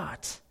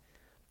spot.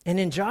 And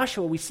in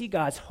Joshua, we see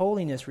God's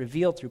holiness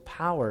revealed through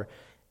power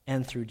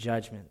and through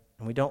judgment.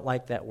 And we don't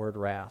like that word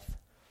wrath.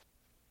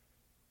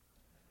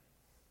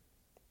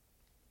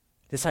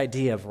 This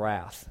idea of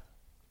wrath.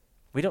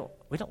 We don't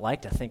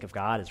like to think of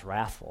God as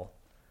wrathful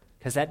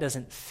because that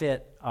doesn't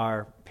fit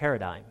our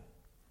paradigm.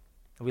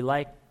 We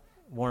like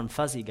warm,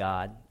 fuzzy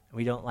God.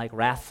 We don't like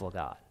wrathful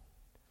God.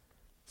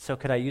 So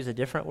could I use a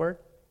different word?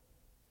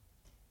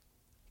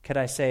 Could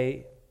I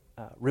say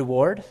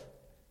reward?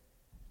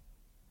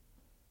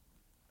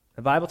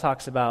 The Bible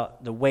talks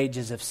about the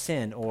wages of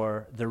sin,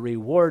 or the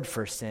reward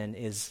for sin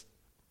is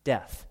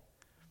death.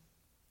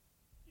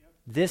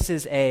 This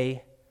is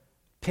a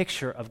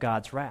picture of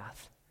God's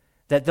wrath.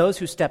 That those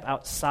who step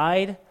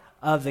outside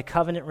of the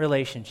covenant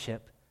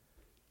relationship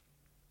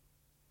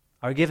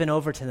are given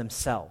over to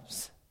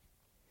themselves.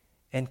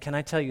 And can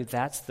I tell you,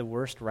 that's the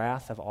worst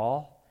wrath of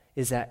all,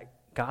 is that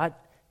God,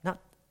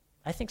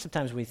 I think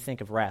sometimes when we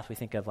think of wrath, we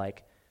think of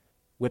like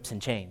whips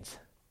and chains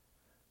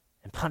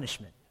and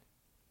punishment.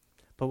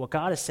 But what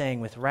God is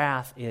saying with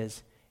wrath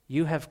is,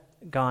 you have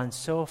gone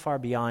so far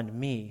beyond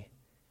me,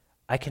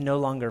 I can no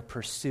longer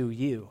pursue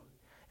you.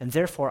 And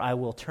therefore, I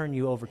will turn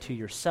you over to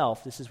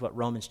yourself. This is what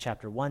Romans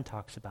chapter 1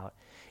 talks about,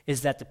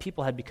 is that the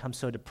people had become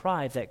so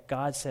deprived that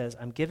God says,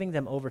 I'm giving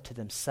them over to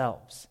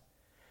themselves.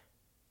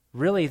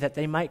 Really, that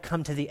they might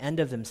come to the end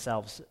of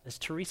themselves, as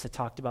Teresa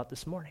talked about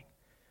this morning.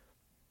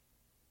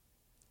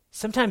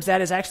 Sometimes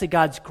that is actually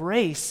God's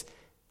grace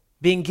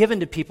being given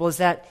to people, is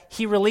that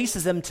he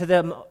releases them to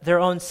their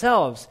own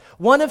selves.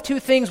 One of two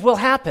things will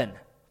happen.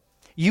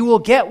 You will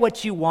get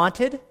what you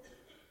wanted,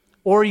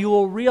 or you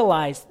will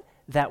realize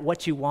that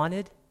what you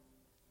wanted,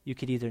 you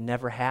could either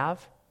never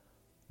have,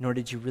 nor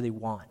did you really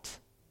want.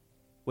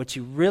 What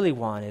you really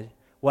wanted,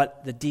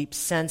 what the deep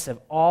sense of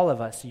all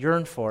of us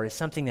yearn for, is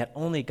something that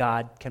only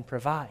God can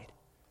provide.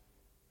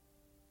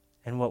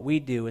 And what we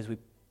do is we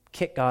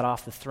kick God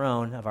off the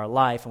throne of our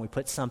life and we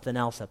put something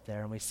else up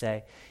there and we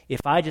say, if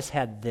I just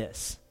had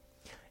this,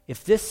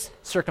 if this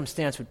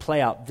circumstance would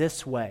play out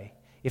this way,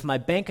 if my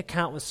bank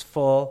account was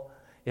full,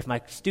 if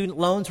my student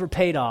loans were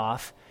paid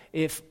off,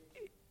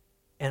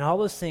 and all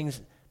those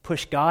things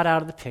push God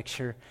out of the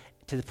picture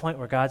to the point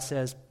where God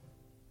says,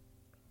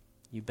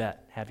 you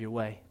bet, have your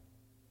way.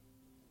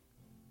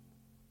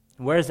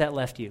 And where has that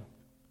left you?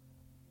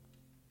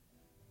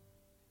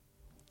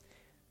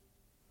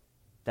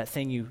 That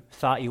thing you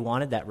thought you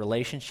wanted, that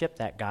relationship,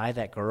 that guy,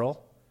 that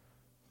girl,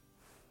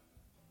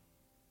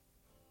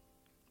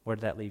 where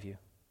did that leave you?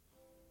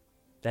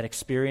 That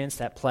experience,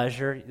 that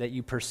pleasure that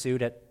you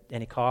pursued at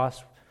any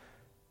cost,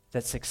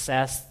 that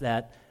success,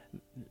 that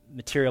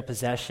material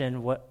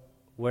possession,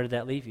 where did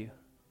that leave you?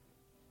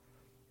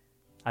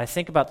 I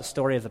think about the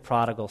story of the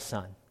prodigal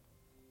son.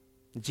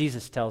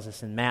 Jesus tells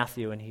us in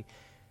Matthew, and he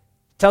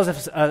tells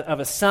us of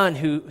a son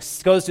who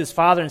goes to his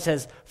father and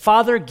says,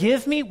 Father,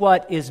 give me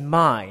what is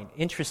mine.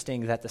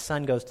 Interesting that the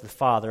son goes to the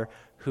father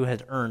who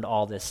had earned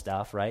all this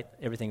stuff, right?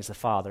 Everything's the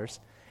father's.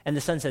 And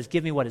the son says,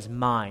 give me what is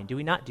mine. Do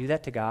we not do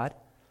that to God?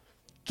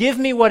 Give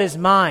me what is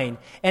mine.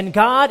 And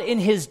God, in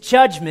his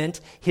judgment,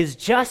 his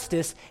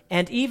justice,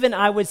 and even,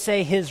 I would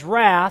say, his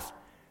wrath,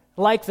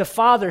 like the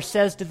father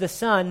says to the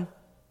son,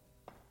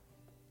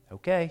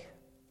 okay,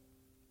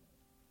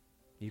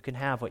 you can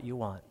have what you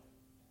want.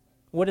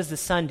 What does the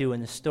son do in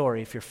the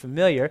story? If you're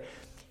familiar,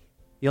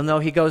 you'll know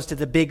he goes to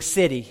the big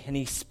city and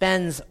he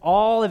spends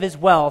all of his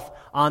wealth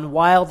on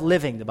wild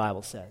living, the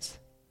Bible says.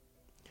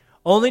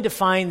 Only to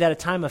find that a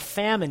time of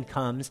famine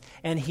comes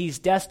and he's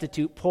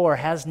destitute, poor,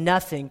 has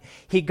nothing.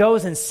 He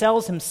goes and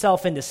sells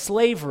himself into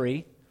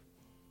slavery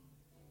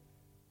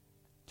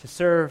to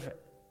serve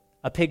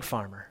a pig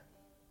farmer.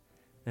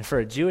 And for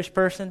a Jewish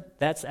person,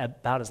 that's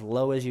about as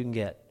low as you can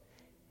get.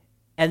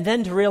 And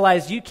then to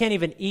realize you can't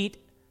even eat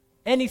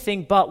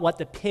anything but what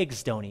the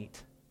pigs don't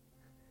eat.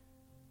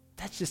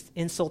 That's just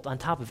insult on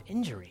top of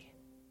injury.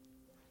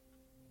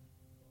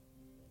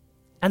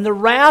 And the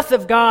wrath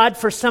of God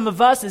for some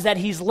of us is that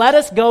he's let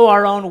us go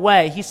our own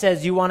way. He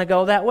says, you want to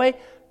go that way?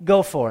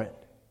 Go for it.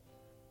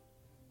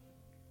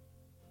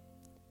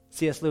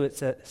 C.S.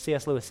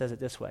 Lewis says it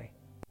this way.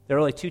 There are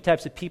only two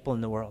types of people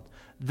in the world.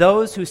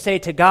 Those who say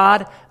to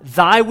God,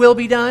 thy will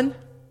be done,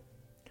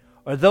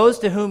 or those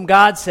to whom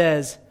God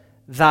says,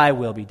 thy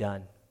will be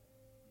done.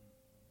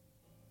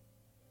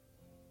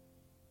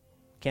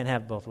 Can't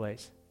have both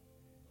ways.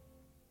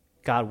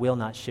 God will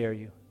not share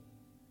you.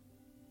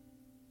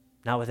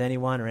 Not with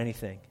anyone or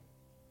anything.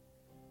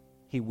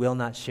 He will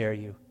not share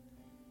you.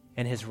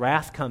 And his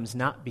wrath comes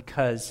not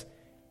because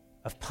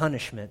of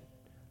punishment,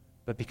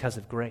 but because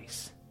of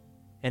grace.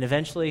 And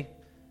eventually,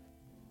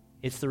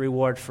 it's the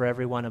reward for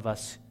every one of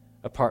us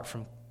apart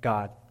from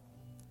God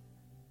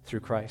through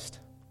Christ.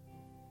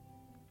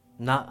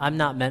 I'm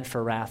not meant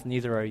for wrath,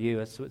 neither are you.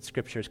 That's what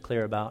Scripture is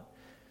clear about.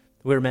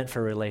 We're meant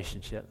for a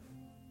relationship.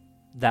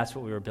 That's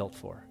what we were built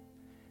for.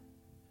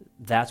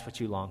 That's what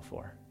you long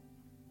for.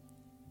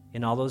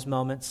 In all those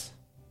moments,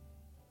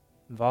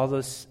 of all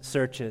those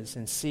searches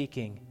and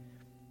seeking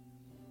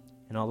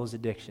and all those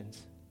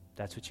addictions.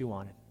 That's what you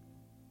wanted.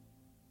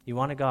 You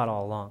wanted God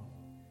all along.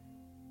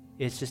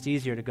 It's just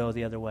easier to go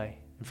the other way.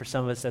 And for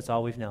some of us, that's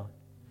all we've known.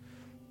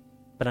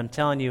 But I'm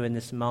telling you in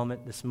this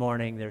moment, this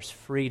morning, there's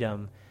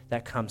freedom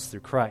that comes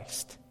through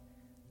Christ.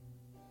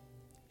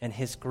 And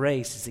His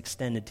grace is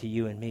extended to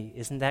you and me.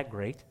 Isn't that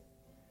great?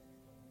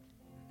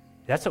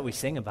 That's what we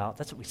sing about.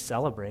 That's what we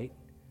celebrate.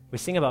 We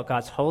sing about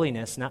God's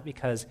holiness not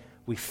because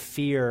we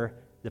fear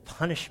the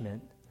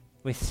punishment.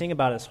 We sing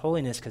about His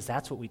holiness because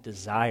that's what we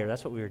desire.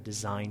 That's what we were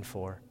designed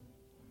for.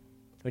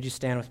 Would you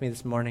stand with me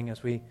this morning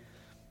as we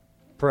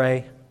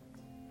pray?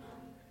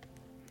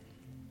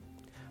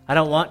 I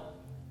don't want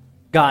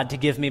God to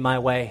give me my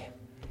way.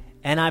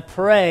 And I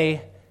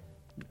pray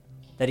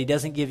that He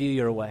doesn't give you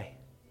your way.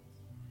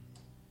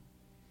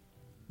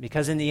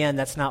 Because in the end,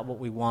 that's not what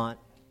we want.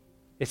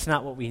 It's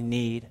not what we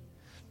need.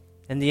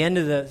 In the end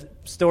of the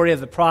story of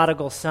the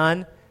prodigal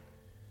son,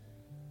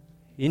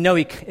 you know,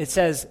 it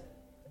says,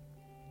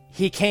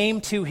 he came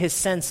to his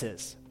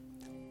senses.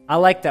 I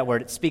like that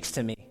word. It speaks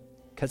to me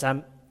because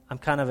I'm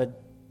kind of a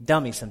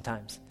dummy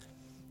sometimes.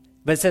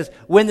 But it says,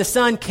 when the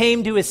son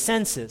came to his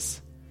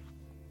senses,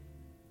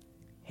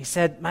 he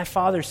said, my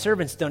father's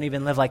servants don't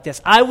even live like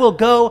this. I will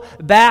go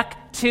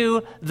back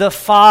to the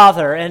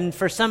Father. And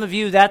for some of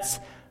you, that's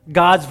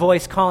God's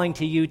voice calling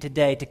to you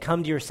today to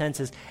come to your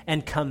senses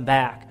and come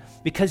back.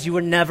 Because you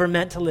were never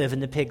meant to live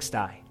in the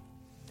pigsty.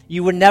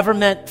 You were never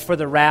meant for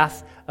the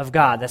wrath of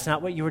God. That's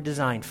not what you were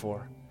designed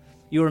for.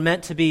 You were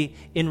meant to be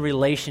in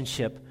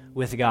relationship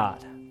with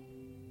God.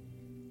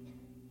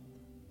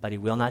 But He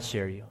will not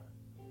share you.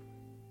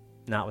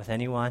 Not with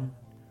anyone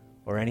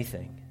or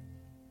anything.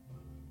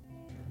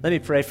 Let me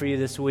pray for you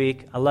this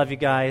week. I love you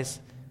guys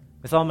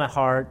with all my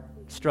heart.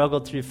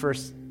 Struggled through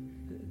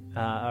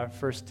our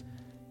first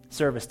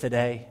service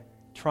today,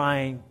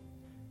 trying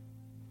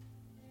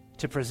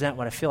to present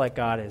what I feel like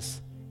God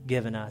has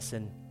given us.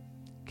 And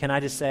can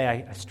I just say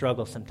I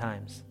struggle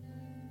sometimes.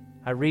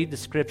 I read the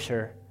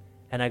Scripture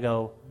and I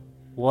go,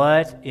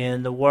 what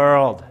in the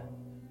world?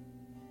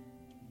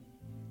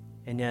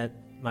 And yet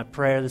my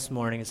prayer this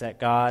morning is that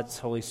God's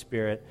Holy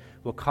Spirit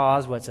will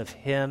cause what's of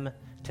Him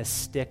to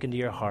stick into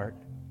your heart.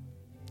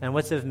 And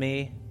what's of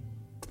me,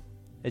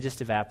 it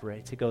just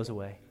evaporates. It goes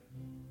away.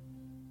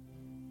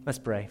 Let's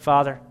pray.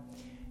 Father,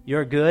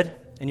 You're good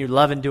and Your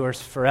love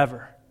endures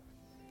forever.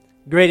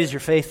 Great is Your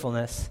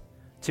faithfulness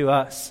to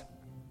us,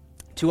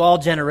 to all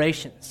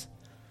generations.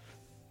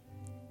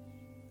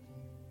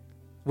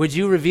 Would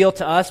You reveal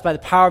to us by the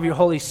power of Your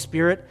Holy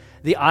Spirit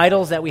the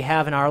idols that we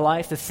have in our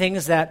life, the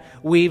things that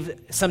we've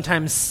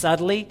sometimes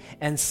subtly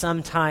and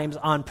sometimes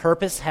on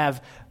purpose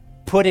have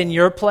put in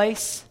Your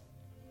place?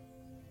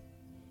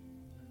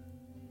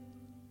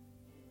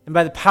 And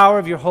by the power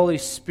of Your Holy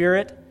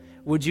Spirit,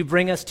 would You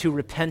bring us to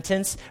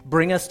repentance,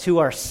 bring us to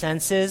our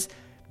senses,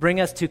 bring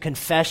us to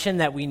confession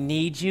that we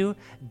need You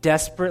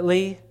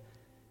desperately.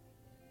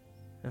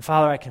 And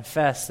Father, I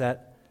confess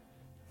that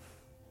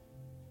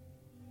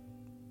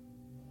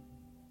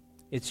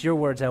it's Your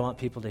words I want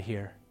people to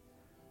hear.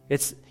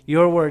 It's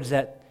Your words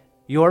that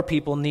Your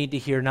people need to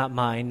hear, not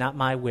mine, not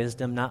my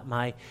wisdom, not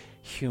my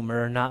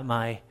humor, not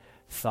my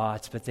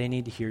thoughts, but they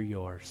need to hear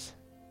Yours.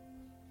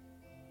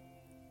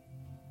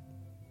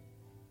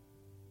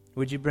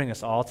 Would You bring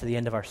us all to the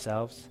end of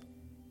ourselves?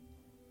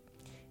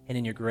 And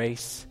in Your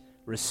grace,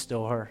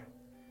 restore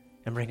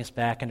and bring us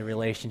back into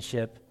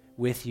relationship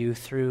with You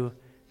through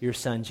Your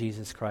Son,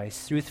 Jesus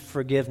Christ, through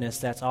forgiveness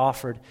that's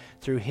offered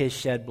through His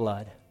shed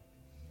blood.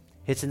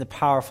 It's in the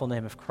powerful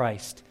name of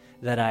Christ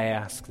that I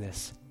ask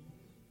this.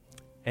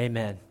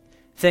 Amen.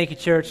 Thank you,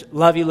 church.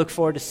 Love you. Look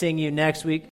forward to seeing you next week.